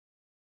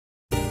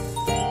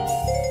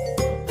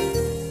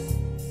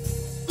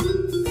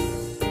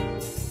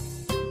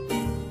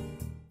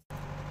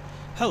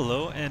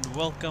Hello and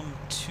welcome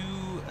to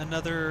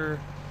another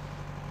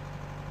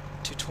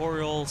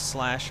tutorial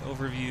slash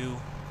overview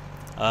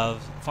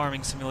of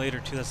Farming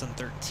Simulator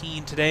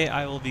 2013. Today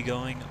I will be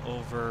going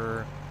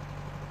over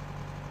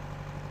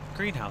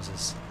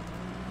greenhouses.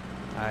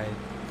 I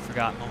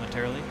forgot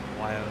momentarily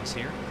why I was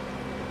here.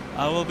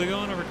 We'll be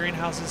going over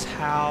greenhouses,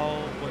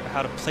 how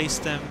to place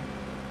them,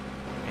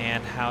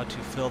 and how to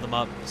fill them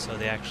up so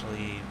they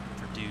actually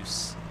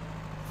produce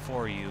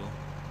for you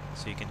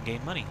so you can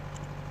gain money.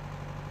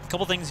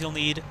 Couple things you'll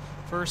need.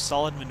 First,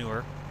 solid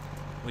manure,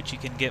 which you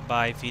can get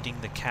by feeding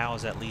the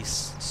cows at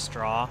least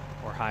straw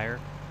or higher.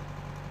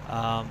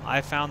 I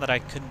found that I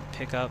couldn't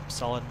pick up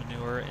solid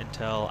manure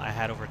until I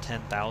had over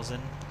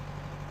 10,000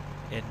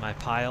 in my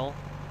pile.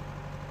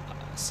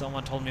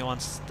 Someone told me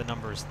once the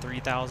number is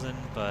 3,000,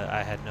 but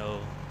I had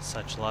no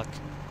such luck,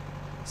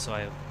 so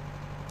I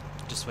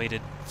just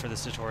waited for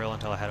this tutorial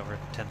until I had over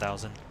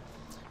 10,000.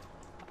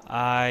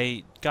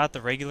 I got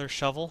the regular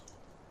shovel.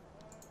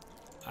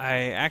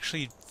 I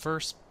actually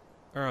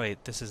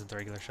wait, this isn't the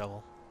regular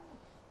shovel.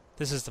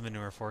 This is the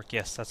manure fork.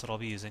 Yes, that's what I'll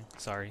be using.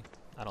 Sorry.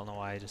 I don't know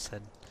why I just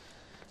said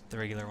the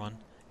regular one.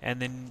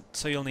 And then,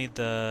 so you'll need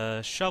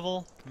the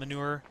shovel,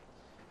 manure,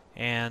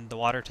 and the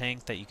water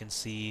tank that you can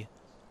see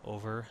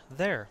over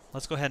there.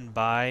 Let's go ahead and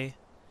buy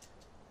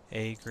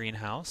a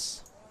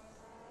greenhouse.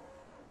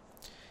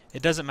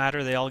 It doesn't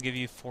matter, they all give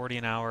you 40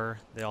 an hour,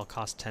 they all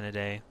cost 10 a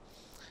day.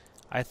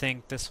 I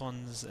think this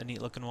one's a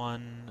neat looking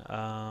one.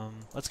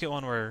 Let's get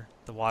one where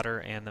the water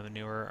and the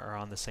manure are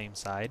on the same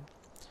side.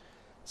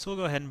 So we'll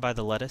go ahead and buy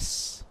the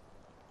lettuce.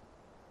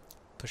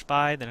 Push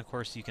buy, then of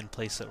course you can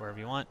place it wherever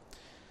you want.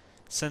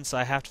 Since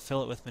I have to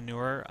fill it with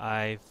manure,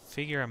 I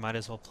figure I might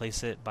as well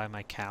place it by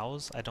my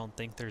cows. I don't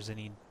think there's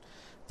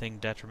anything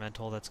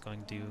detrimental that's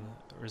going to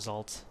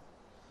result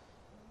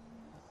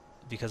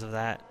because of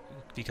that,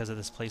 because of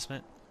this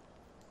placement.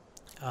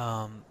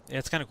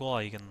 It's kind of cool how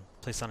you can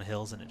place on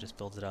hills and it just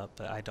builds it up,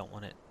 but I don't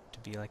want it to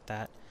be like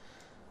that.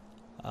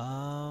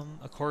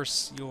 Of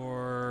course,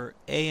 your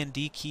A and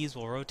D keys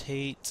will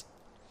rotate.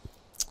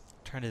 I'm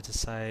trying to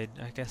decide.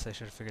 I guess I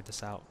should have figured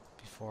this out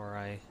before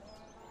I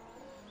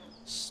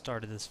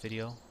started this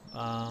video.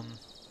 Oh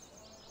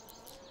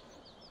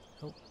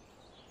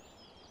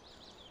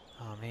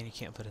man, you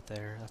can't put it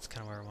there. That's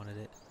kind of where I wanted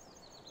it.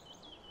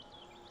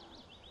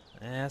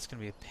 That's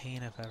gonna be a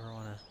pain if I ever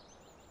want to.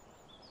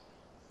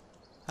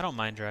 I don't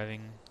mind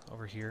driving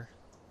over here.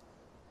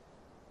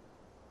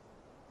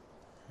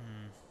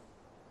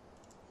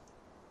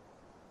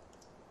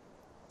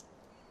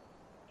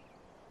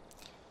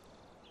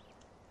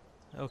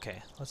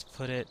 Okay, let's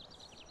put it...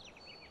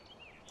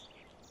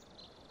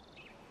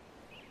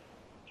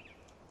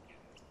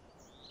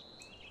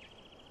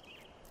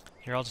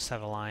 Here, I'll just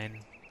have a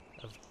line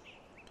of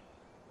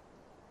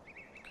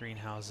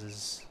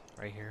greenhouses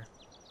right here.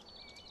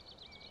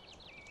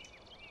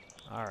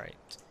 Alright.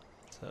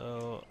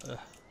 So,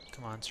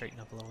 come on, straighten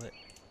up a little bit.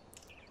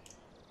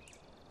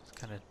 It's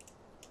kind of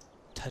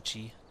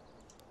touchy.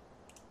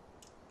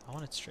 I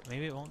want it straight.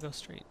 Maybe it won't go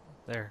straight.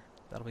 There.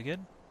 That'll be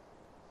good.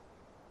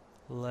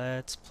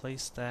 Let's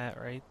place that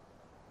right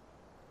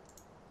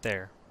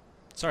there.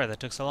 Sorry that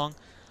took so long.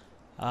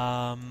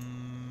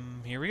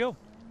 Here we go.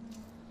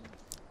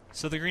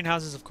 So the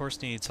greenhouses, of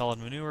course, need solid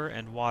manure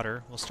and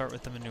water. We'll start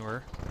with the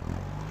manure.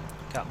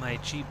 Got my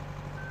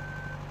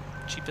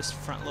cheapest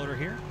front loader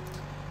here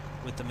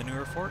with the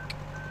manure fork.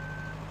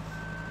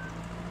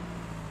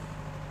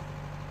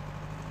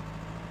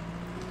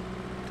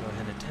 Go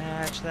ahead and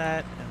attach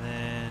that, and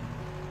then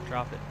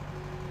drop it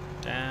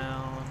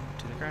down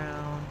to the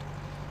ground.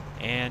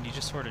 And you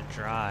just sort of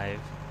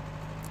drive,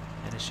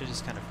 and it should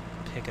just kind of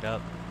pick it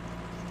up.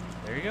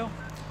 There you go.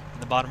 In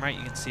the bottom right,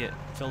 you can see it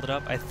filled it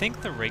up. I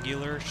think the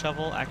regular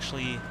shovel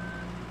actually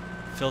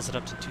fills it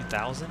up to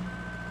 2,000.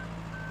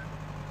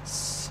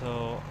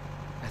 So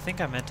I think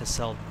I meant to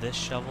sell this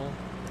shovel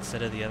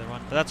instead of the other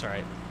one, but that's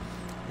alright.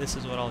 This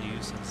is what I'll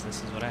use since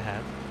this is what I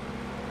have.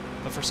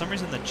 But for some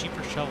reason the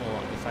cheaper shovel,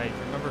 if I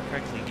remember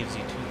correctly, gives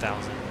you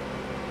 2,000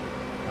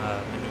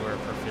 manure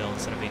per fill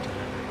instead of 1,800.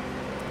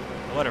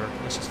 But whatever,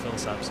 let's just fill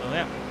this up. So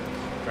yeah,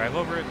 drive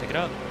over it, pick it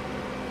up,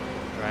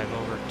 drive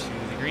over to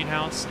the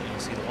greenhouse, and you'll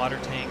see the water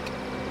tank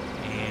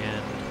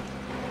and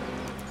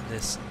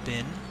this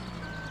bin.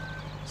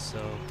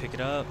 So pick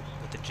it up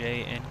with the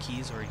J and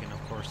keys, or you can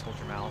of course hold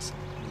your mouse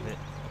and move it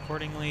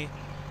accordingly,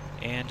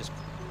 and just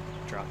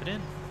drop it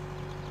in,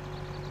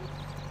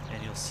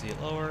 and you'll see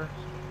it lower,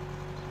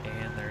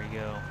 and there you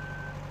go.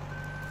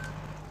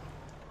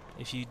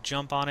 If you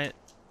jump on it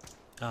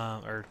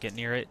or get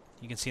near it,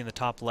 you can see in the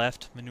top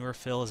left manure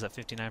fill is at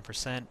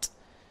 59%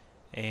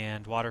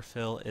 and water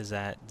fill is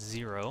at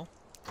 0.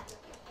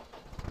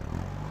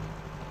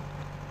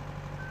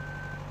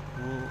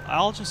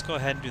 I'll just go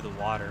ahead and do the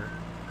water.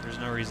 There's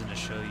no reason to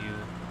show you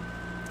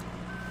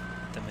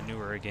the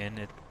manure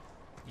again.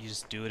 You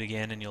just do it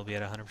again and you'll be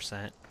at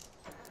 100%.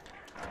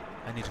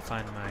 I need to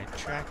find my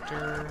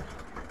tractor.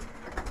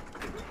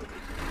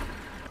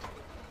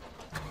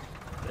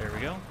 There we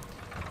go.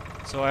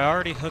 So I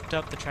already hooked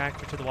up the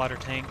tractor to the water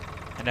tank,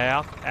 and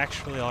I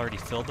actually already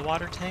filled the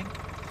water tank.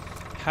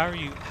 How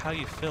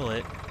you fill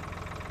it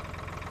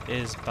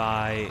is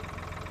by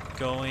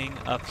going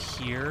up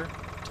here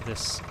to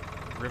this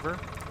river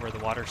where the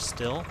water's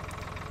still.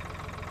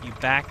 You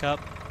back up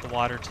the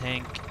water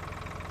tank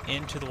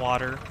into the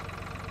water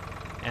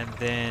and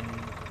then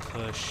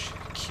push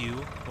Q,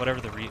 whatever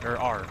the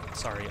R,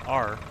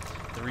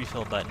 the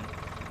refill button,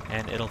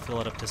 and it'll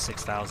fill it up to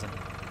 6,000,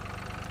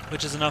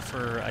 which is enough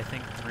for, I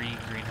think, 3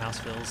 greenhouse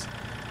fills,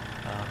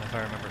 if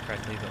I remember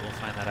correctly, but we'll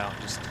find that out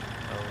just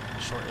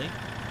shortly.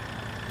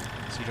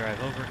 So you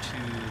drive over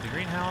to the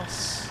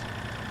greenhouse,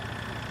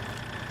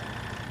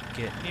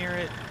 get near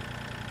it,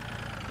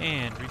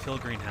 and refill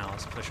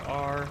greenhouse. Push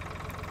R,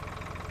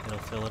 it'll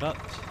fill it up.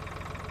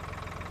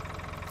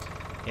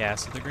 Yeah,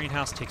 so the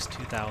greenhouse takes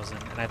 2,000,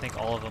 and I think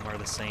all of them are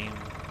the same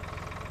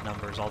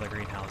numbers, all the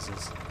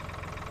greenhouses.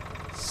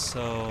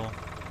 So,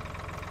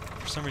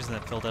 for some reason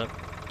that filled up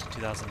to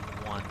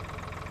 2001.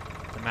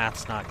 The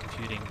math's not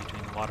computing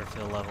between the water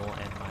fill level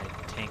and my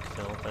tank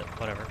fill, but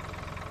whatever.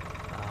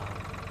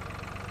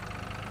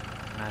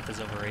 Math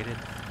is overrated,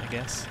 I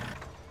guess.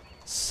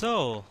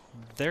 So,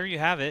 there you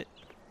have it.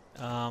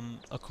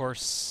 Of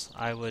course,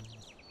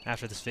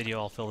 after this video,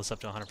 I'll fill this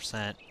up to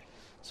 100%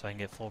 so I can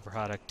get full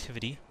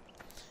productivity.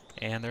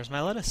 And there's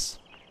my lettuce.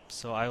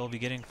 So I will be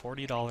getting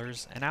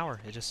 $40 an hour.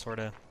 It just sort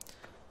of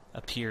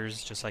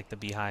appears just like the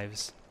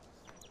beehives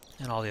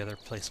and all the other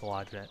placeable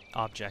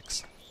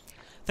objects.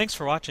 Thanks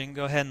for watching.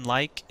 Go ahead and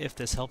like if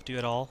this helped you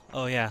at all.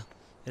 Oh yeah,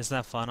 isn't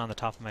that fun on the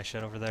top of my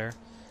shed over there?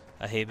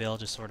 A hay bale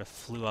just sort of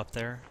flew up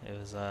there. It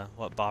was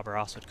what Bob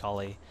Ross would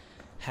call a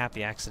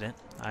happy accident.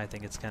 I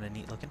think it's kind of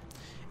neat looking.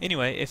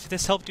 Anyway, if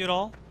this helped you at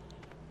all,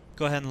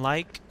 go ahead and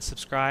like,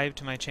 subscribe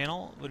to my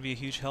channel. Would be a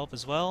huge help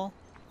as well.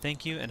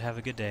 Thank you, and have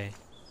a good day.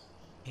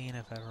 And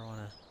if I ever want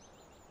to...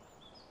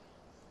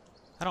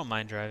 I don't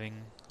mind driving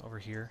over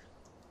here.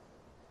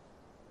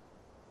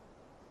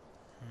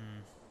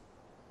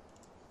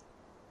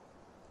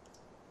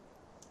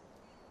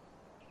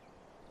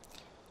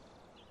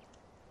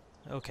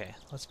 Okay,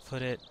 let's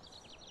put it...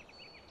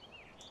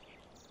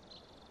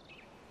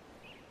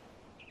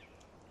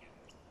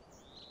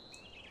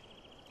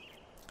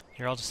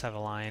 Here, I'll just have a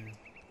line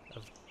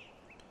of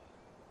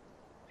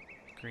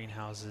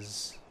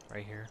greenhouses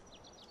right here.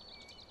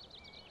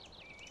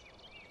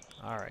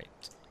 Alright,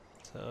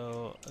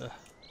 so,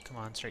 come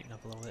on, straighten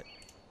up a little bit.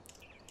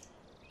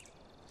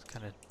 It's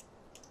kind of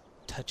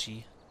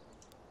touchy.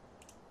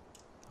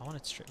 I want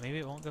it straight. Maybe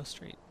it won't go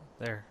straight.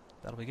 There,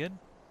 that'll be good.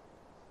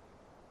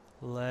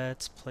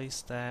 Let's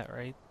place that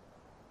right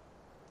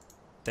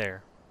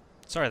there.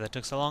 Sorry that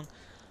took so long.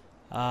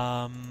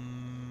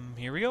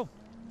 Here we go.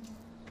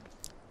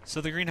 So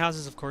the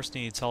greenhouses, of course,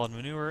 need solid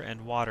manure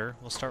and water.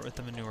 We'll start with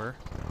the manure.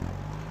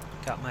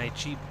 Got my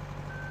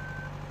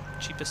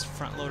cheapest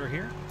front loader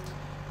here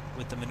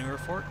with the manure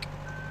fork.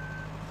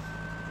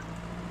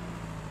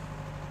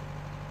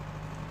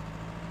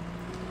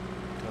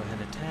 Go ahead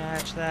and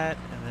attach that,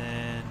 and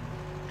then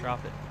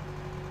drop it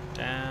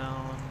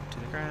down to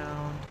the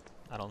ground.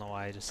 I don't know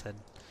why I just said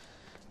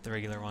the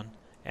regular one.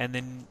 And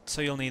then, so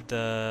you'll need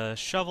the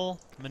shovel,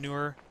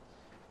 manure,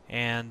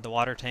 and the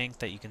water tank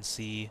that you can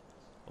see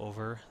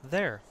over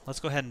there.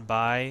 Let's go ahead and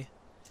buy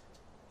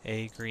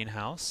a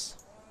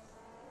greenhouse.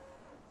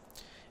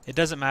 It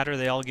doesn't matter,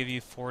 they all give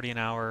you 40 an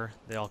hour,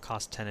 they all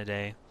cost 10 a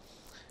day.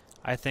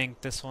 I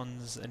think this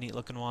one's a neat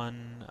looking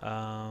one.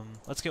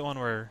 Let's get one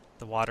where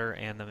the water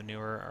and the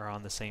manure are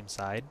on the same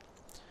side.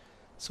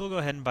 So we'll go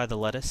ahead and buy the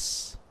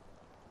lettuce.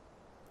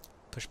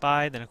 Push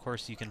buy, then of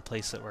course you can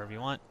place it wherever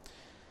you want.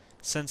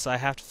 Since I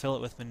have to fill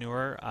it with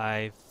manure,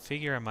 I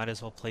figure I might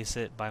as well place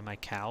it by my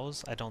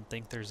cows. I don't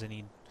think there's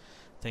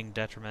anything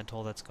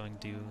detrimental that's going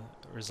to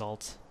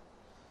result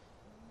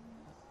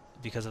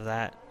because of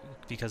that,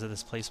 because of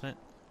this placement.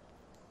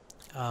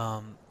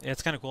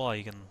 It's kind of cool how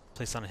you can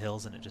place on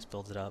hills and it just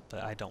builds it up,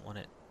 but I don't want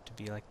it to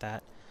be like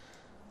that.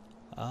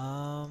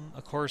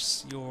 Of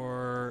course,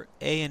 your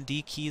A and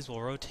D keys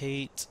will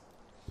rotate.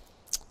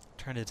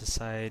 Trying to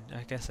decide,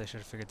 I guess I should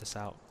have figured this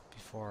out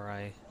before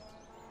I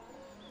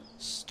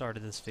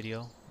started this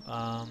video.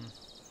 Oh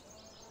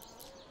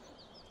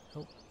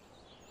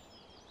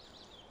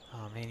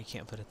man, you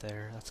can't put it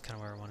there. That's kind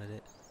of where I wanted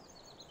it.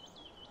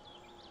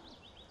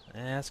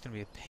 That's gonna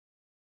be a pain.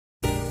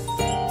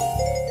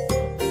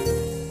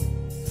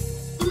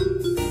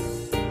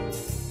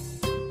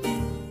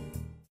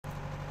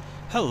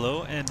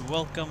 Hello and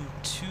welcome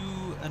to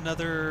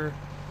another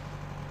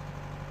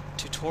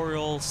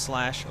tutorial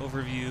slash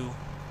overview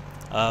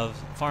of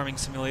Farming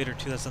Simulator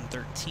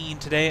 2013.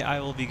 Today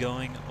I will be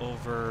going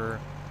over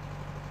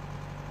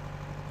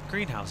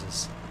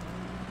greenhouses.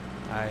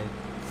 I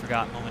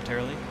forgot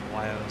momentarily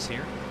why I was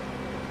here.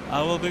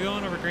 We'll be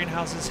going over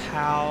greenhouses,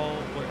 how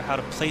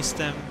to place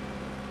them,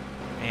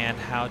 and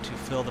how to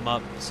fill them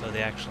up so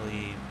they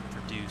actually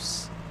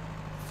produce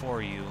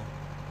for you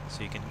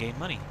so you can gain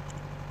money.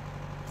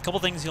 A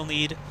couple things you'll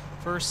need.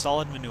 First,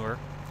 solid manure,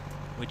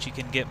 which you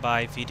can get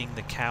by feeding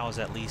the cows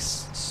at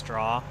least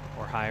straw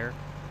or higher.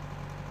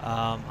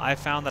 I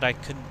found that I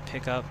couldn't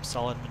pick up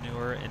solid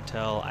manure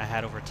until I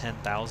had over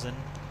 10,000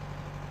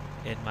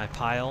 in my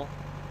pile.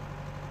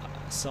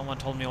 Someone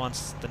told me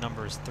once the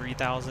number is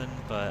 3,000,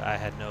 but I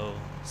had no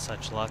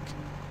such luck,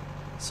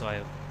 so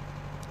I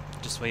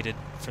just waited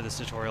for this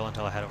tutorial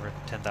until I had over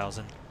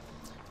 10,000.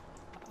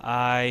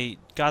 I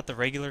got the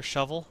regular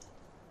shovel.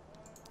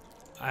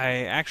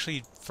 I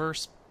actually oh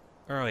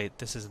wait,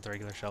 this isn't the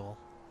regular shovel.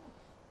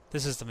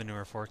 This is the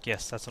manure fork.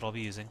 Yes, that's what I'll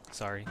be using.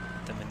 Sorry,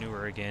 the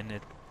manure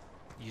again.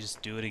 You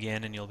just do it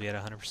again and you'll be at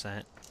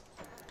 100%.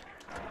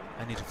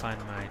 I need to find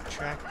my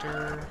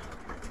tractor.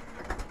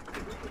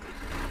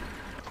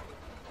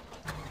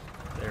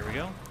 There we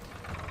go.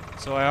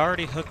 So I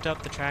already hooked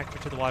up the tractor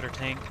to the water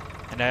tank,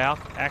 and I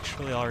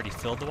actually already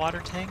filled the water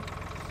tank.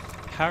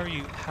 How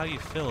you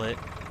fill it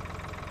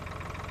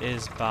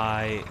is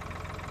by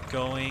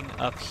going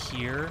up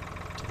here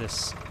to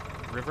this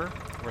river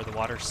where the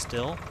water's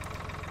still.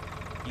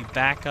 You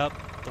back up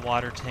the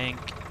water tank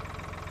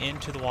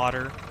into the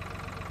water,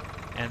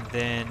 and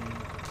then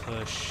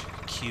push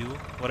Q,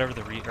 whatever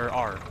the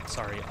R,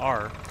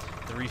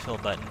 the refill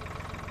button,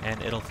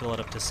 and it'll fill it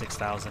up to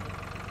 6,000,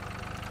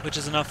 which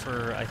is enough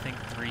for I think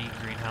 3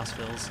 greenhouse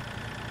fills,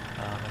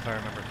 if I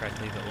remember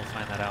correctly. But we'll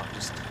find that out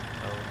just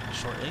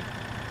shortly.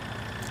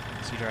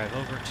 So you drive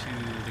over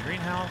to the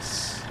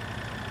greenhouse,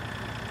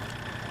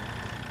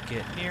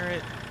 get near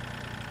it,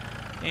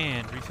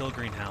 and refill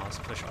greenhouse.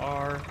 Push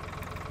R,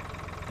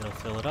 it'll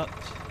fill it up.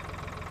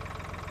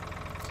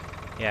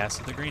 Yeah,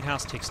 so the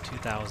greenhouse takes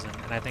 2,000,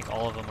 and I think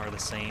all of them are the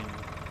same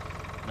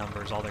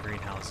numbers, all the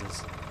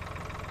greenhouses.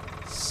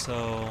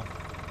 So,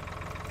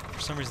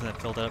 for some reason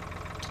that filled up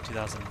to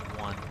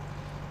 2001.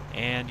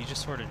 And you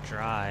just sort of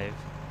drive,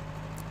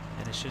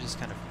 and it should just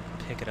kind of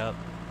pick it up.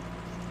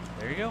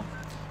 There you go.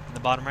 In the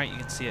bottom right, you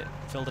can see it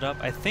filled it up.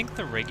 I think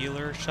the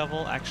regular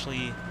shovel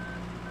actually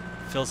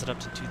fills it up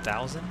to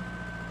 2,000.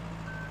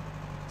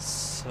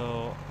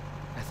 So,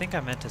 I think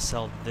I meant to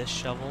sell this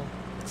shovel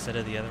instead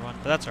of the other one,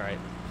 but that's alright.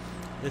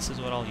 This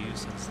is what I'll use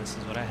since this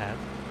is what I have.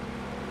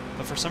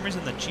 But for some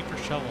reason the cheaper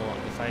shovel,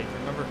 if I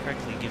remember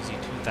correctly, gives you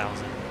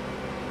 2,000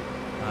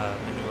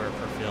 manure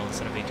per fill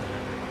instead of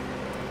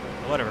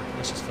 1,800. But whatever,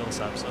 let's just fill this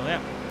up. So yeah,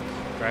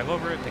 drive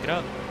over it, pick it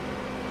up,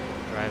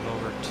 drive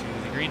over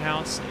to the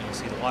greenhouse, and you'll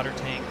see the water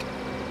tank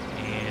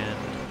and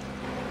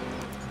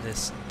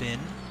this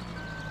bin.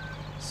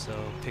 So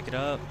pick it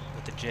up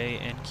with the J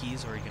and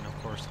keys, or you can of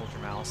course hold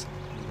your mouse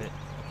and move it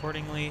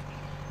accordingly,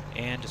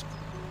 and just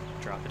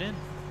drop it in.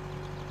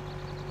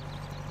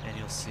 And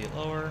you'll see it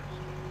lower,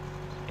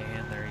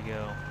 and there you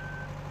go.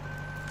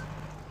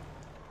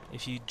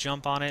 If you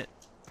jump on it,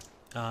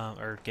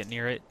 or get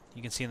near it,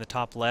 you can see in the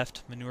top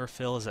left, manure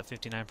fill is at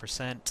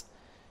 59%,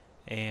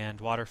 and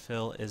water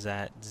fill is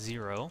at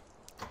 0.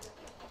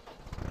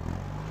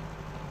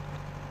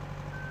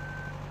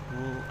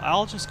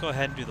 I'll just go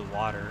ahead and do the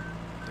water.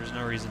 There's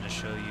no reason to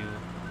show you